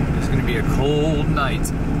 It's gonna be a cold night.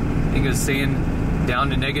 I think it was saying down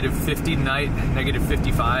to -50 tonight,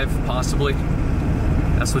 -55 possibly.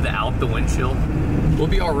 That's without the wind chill. We'll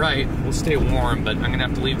be all right. We'll stay warm, but I'm gonna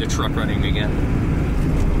have to leave the truck running again.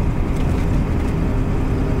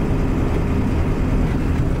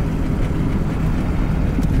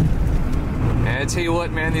 I tell you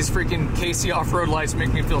what, man, these freaking KC off-road lights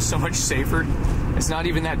make me feel so much safer. It's not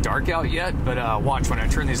even that dark out yet, but watch when I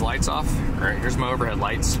turn these lights off. All right, here's my overhead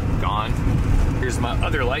lights, gone. Here's my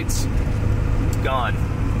other lights, gone.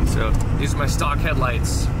 So these are my stock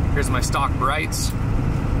headlights. Here's my stock brights.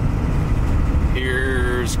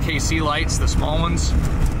 Here's KC lights, the small ones.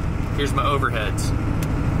 Here's my overheads.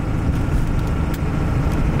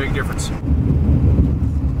 Big difference.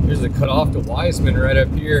 Here's the cutoff to Wiseman right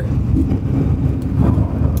up here.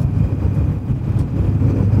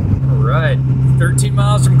 All right, 13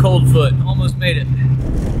 miles from Coldfoot. Almost made it.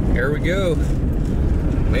 Here we go.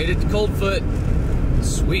 Made it to Coldfoot.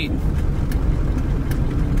 Sweet.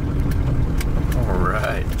 All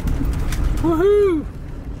right. Woohoo!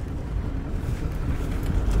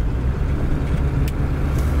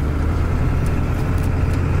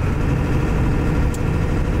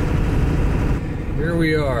 Here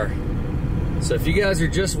we are. So if you guys are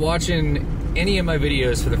just watching any of my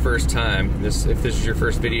videos for the first time, if this is your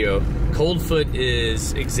first video, Coldfoot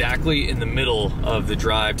is exactly in the middle of the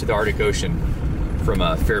drive to the Arctic Ocean from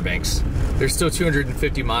Fairbanks. There's still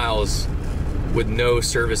 250 miles with no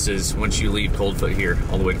services once you leave Coldfoot here,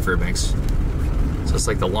 all the way to Fairbanks. So it's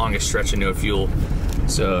like the longest stretch of no fuel.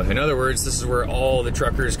 So in other words, this is where all the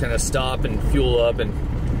truckers kind of stop and fuel up and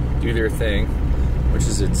do their thing, which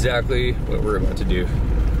is exactly what we're about to do.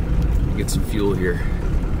 Get some fuel here.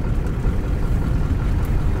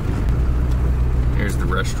 the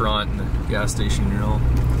restaurant and the gas station and all.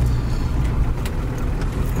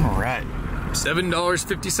 All right,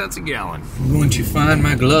 $7.50 a gallon. I'm going to find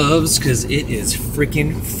my gloves because it is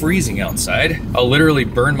freaking freezing outside. I'll literally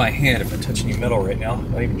burn my hand if I touch any metal right now.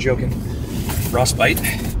 Not even joking. Frostbite.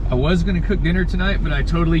 I was gonna cook dinner tonight, but I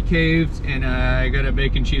totally caved and I got a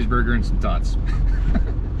bacon cheeseburger and some tots.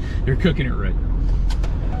 They're cooking it right now.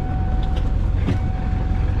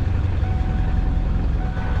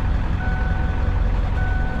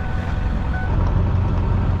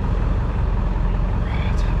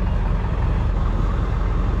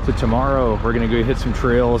 So tomorrow we're gonna go hit some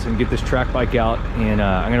trails and get this track bike out, and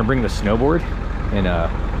I'm gonna bring the snowboard, and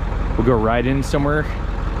we'll go ride in somewhere,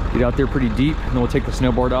 get out there pretty deep, and then we'll take the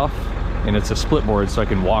snowboard off. And it's a split board, so I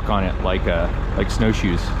can walk on it like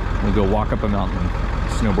snowshoes. We'll go walk up a mountain and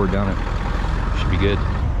snowboard down it. Should be good.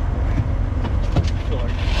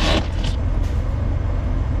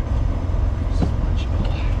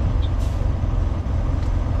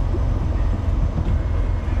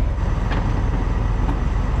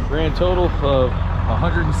 Grand total of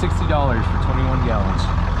 $160 for 21 gallons.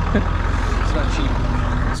 It's not cheap.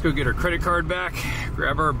 Let's go get our credit card back,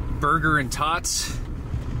 grab our burger and tots,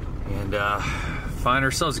 and find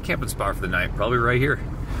ourselves a camping spot for the night, probably right here.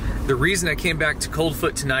 The reason I came back to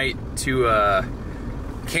Coldfoot tonight to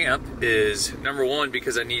camp is, number one,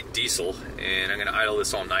 because I need diesel, and I'm gonna idle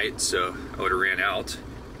this all night, so I would've ran out.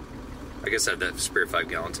 I guess I have that spare 5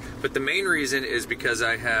 gallons. But the main reason is because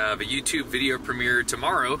I have a YouTube video premiere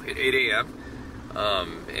tomorrow at 8 a.m.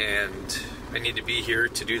 And I need to be here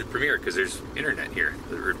to do the premiere because there's internet here.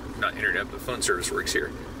 Or not internet, but phone service works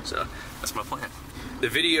here. So that's my plan. The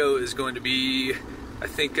video is going to be, I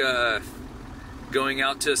think, going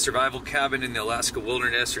out to a survival cabin in the Alaska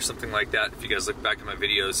wilderness or something like that. If you guys look back at my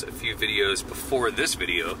videos, a few videos before this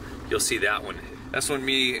video, you'll see that one. That's when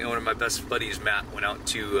me and one of my best buddies, Matt, went out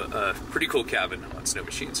to a pretty cool cabin on snow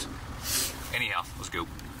machines. Anyhow, let's go.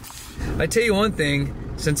 I tell you one thing,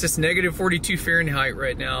 since it's negative 42 Fahrenheit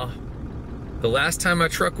right now, the last time my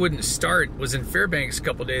truck wouldn't start was in Fairbanks a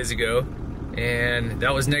couple days ago, and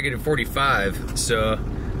that was negative 45, so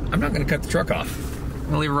I'm not gonna cut the truck off. I'm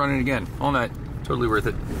gonna leave it running again, all night. Totally worth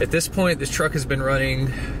it. At this point, this truck has been running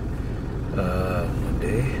 1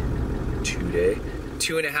 day, 2 day,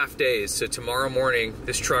 2.5 days. So tomorrow morning,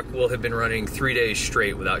 this truck will have been running 3 days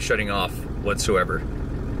straight without shutting off whatsoever.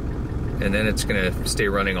 And then it's gonna stay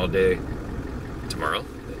running all day tomorrow,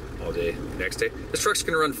 all day next day. This truck's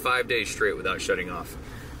gonna run 5 days straight without shutting off.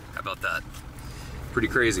 How about that? Pretty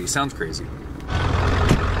crazy, sounds crazy.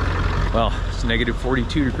 Well, it's negative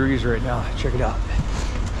 42 degrees right now. Check it out.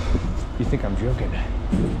 You think I'm joking?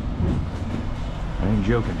 I ain't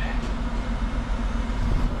joking.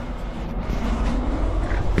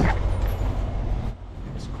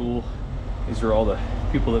 It's cool. These are all the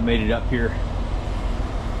people that made it up here.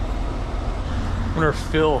 I wonder if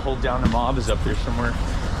Phil, Hold Down the Mob, is up there somewhere.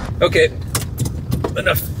 Okay,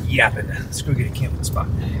 enough yapping. Let's go get a camping spot.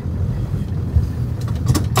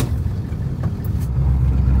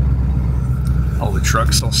 All the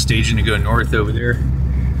trucks all staging to go north over there.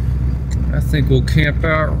 I think we'll camp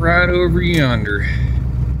out right over yonder.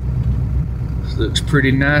 This looks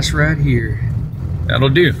pretty nice right here. That'll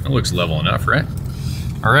do. It looks level enough, right?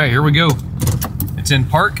 All right, here we go. It's in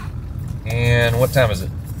park, and what time is it?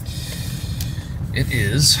 It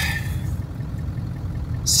is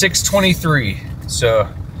 6:23. So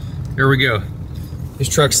here we go. This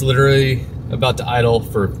truck's literally about to idle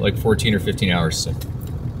for like 14 or 15 hours. So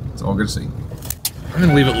it's all good to see. I'm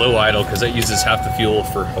gonna leave it low idle because that uses half the fuel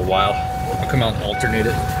for a while. I'll come out and alternate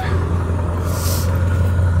it.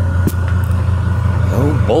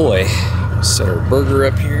 Oh boy. Set our burger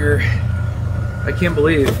up here. I can't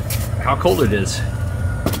believe how cold it is.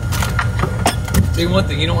 Tell you one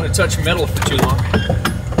thing, you don't want to touch metal for too long.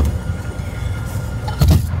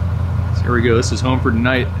 So here we go, this is home for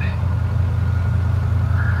tonight.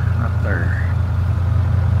 Up there.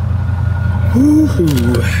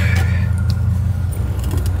 Woo-hoo.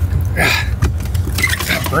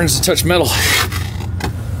 That burns to touch metal. I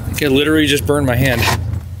think I literally just burned my hand.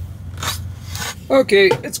 Okay,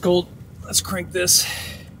 it's cold. Let's crank this.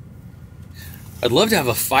 I'd love to have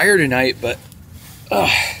a fire tonight, but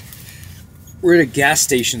we're at a gas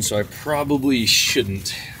station, so I probably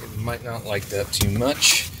shouldn't. I might not like that too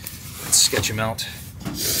much. Let's sketch him out.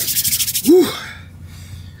 Whew.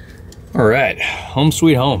 All right, home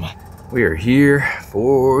sweet home. We are here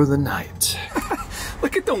for the night.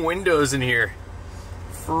 Look at the windows in here.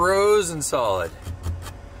 Frozen solid.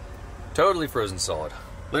 Totally frozen solid.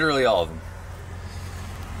 Literally all of them.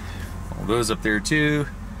 All those up there too.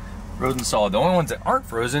 Frozen solid. The only ones that aren't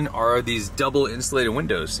frozen are these double insulated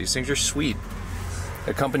windows. These things are sweet.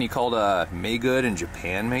 A company called Maygood in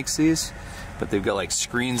Japan makes these, but they've got like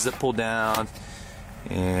screens that pull down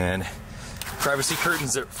and privacy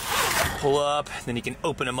curtains that pull up. Then you can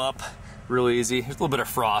open them up really easy. There's a little bit of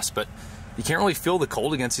frost, but you can't really feel the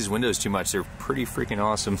cold against these windows too much. They're pretty freaking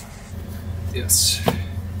awesome. Yes.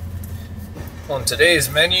 On today's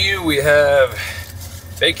menu, we have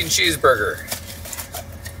bacon cheeseburger.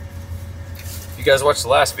 If you guys watched the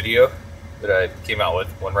last video that I came out with,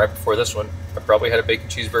 one right before this one, I probably had a bacon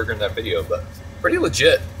cheeseburger in that video, but pretty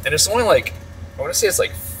legit. And it's only like, I want to say it's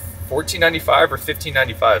like $14.95 or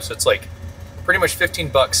 $15.95. So it's like pretty much 15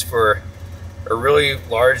 bucks for a really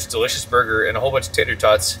large, delicious burger and a whole bunch of tater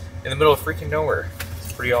tots in the middle of freaking nowhere.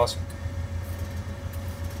 It's pretty awesome.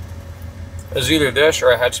 It was either this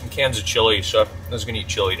or I had some cans of chili, so I was gonna eat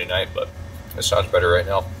chili tonight, but this sounds better right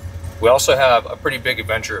now. We also have a pretty big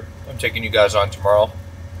adventure I'm taking you guys on tomorrow.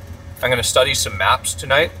 I'm gonna study some maps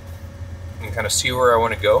tonight and kind of see where I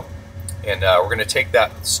wanna go. And we're gonna take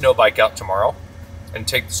that snow bike out tomorrow and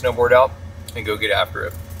take the snowboard out and go get after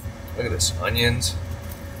it. Look at this, onions,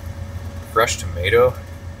 fresh tomato,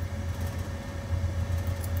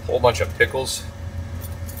 a whole bunch of pickles,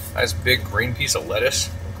 nice big green piece of lettuce.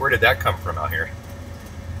 Where did that come from out here?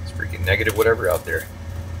 It's freaking negative whatever out there.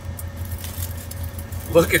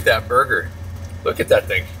 Look at that burger. Look at that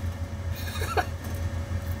thing.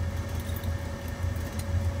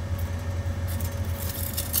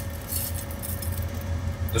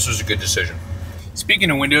 This was a good decision. Speaking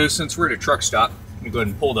of windows, since we're at a truck stop, I'm gonna go ahead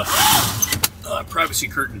and pull the privacy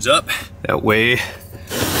curtains up. That way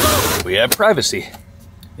we have privacy.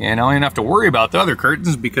 And I don't even have to worry about the other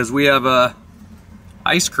curtains because we have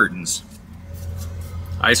ice curtains.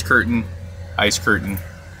 Ice curtain, ice curtain,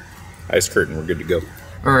 ice curtain. We're good to go.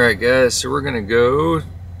 All right, guys, so we're gonna go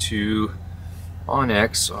to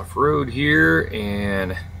Onyx off-road here,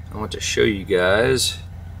 and I want to show you guys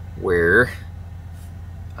where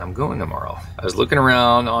I'm going tomorrow. I was looking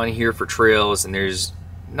around on here for trails, and there's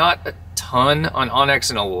not a ton on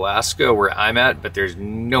Onyx in Alaska where I'm at, but there's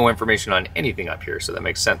no information on anything up here, so that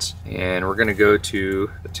makes sense. And we're gonna go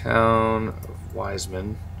to the town of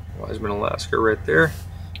Wiseman, Alaska, right there.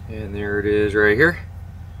 And there it is right here.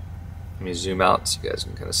 Let me zoom out so you guys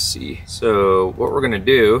can kind of see. So what we're gonna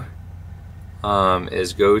do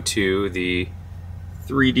is go to the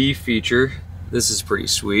 3D feature. This is pretty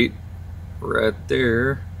sweet. Right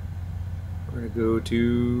there. We're gonna go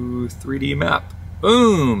to 3D map.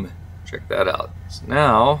 Boom! Check that out. So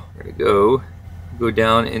now we're gonna go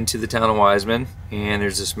down into the town of Wiseman, and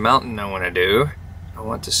there's this mountain I wanna do. I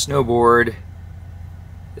want to snowboard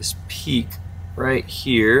this peak right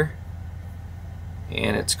here,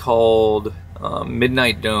 and it's called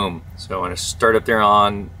Midnight Dome. So I want to start up there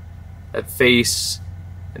on that face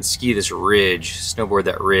and ski this ridge, snowboard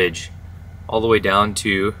that ridge all the way down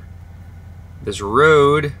to this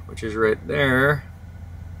road, which is right there,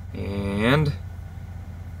 and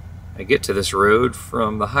I get to this road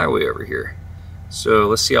from the highway over here. So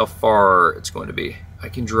let's see how far it's going to be. I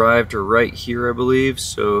can drive to right here, I believe,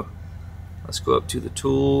 so let's go up to the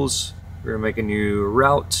tools. We're gonna make a new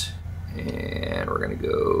route, and we're gonna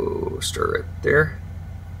go start right there.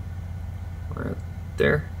 Right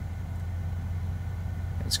there.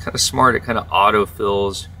 It's kind of smart, it kind of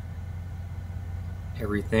auto-fills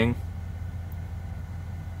everything.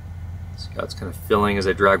 See how it's kind of filling as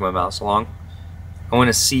I drag my mouse along. I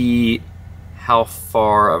wanna see how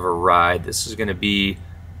far of a ride this is gonna be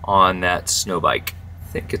on that snow bike. I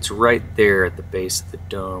think it's right there at the base of the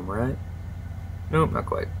dome, right? Nope, not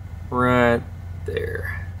quite. Right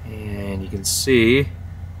there. And you can see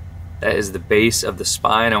that is the base of the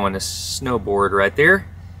spine. I want to snowboard right there.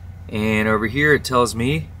 And over here it tells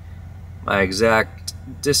me my exact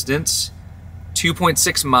distance,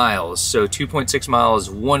 2.6 miles. So 2.6 miles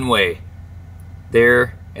one way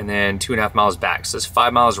there, and then 2.5 miles back. So it's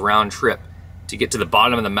 5 miles round trip to get to the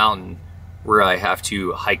bottom of the mountain where I have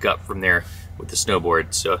to hike up from there with the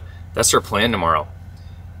snowboard. So that's our plan tomorrow.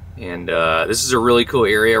 And this is a really cool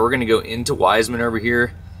area. We're gonna go into Wiseman over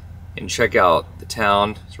here and check out the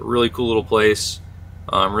town. It's a really cool little place.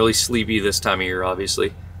 Really sleepy this time of year,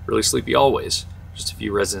 obviously. Really sleepy always. Just a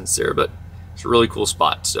few residents there, but it's a really cool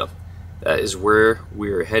spot. So that is where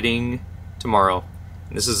we're heading tomorrow.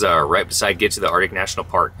 And this is right beside Get to the Arctic National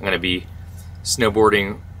Park. I'm gonna be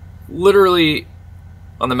snowboarding literally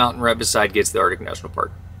on the mountain right beside Get to the Arctic National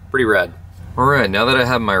Park. Pretty rad. All right, now that I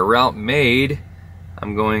have my route made,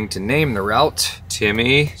 I'm going to name the route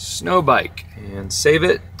Timmy Snowbike and save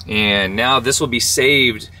it. And now this will be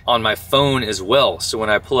saved on my phone as well. So when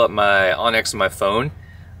I pull up my Onyx on my phone,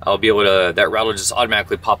 I'll be able to, that route will just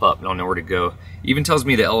automatically pop up and I'll know where to go. It even tells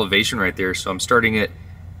me the elevation right there. So I'm starting at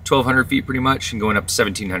 1,200 feet pretty much and going up to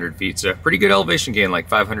 1,700 feet. So pretty good elevation gain, like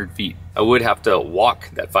 500 feet. I would have to walk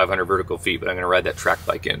that 500 vertical feet, but I'm gonna ride that track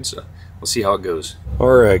bike in. So we'll see how it goes.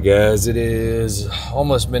 All right, guys, it is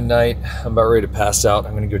almost midnight. I'm about ready to pass out.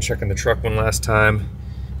 I'm gonna go check in the truck one last time.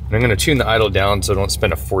 And I'm gonna tune the idle down so I don't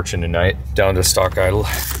spend a fortune tonight, down to stock idle.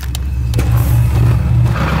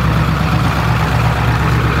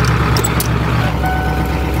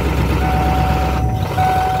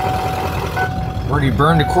 Already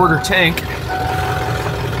burned a quarter tank.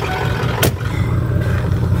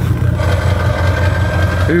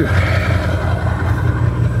 Ooh.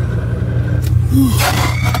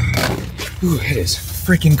 Ooh, it is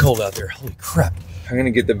freaking cold out there. Holy crap. I'm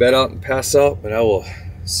gonna get the bed out and pass out, but I will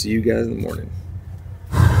see you guys in the morning.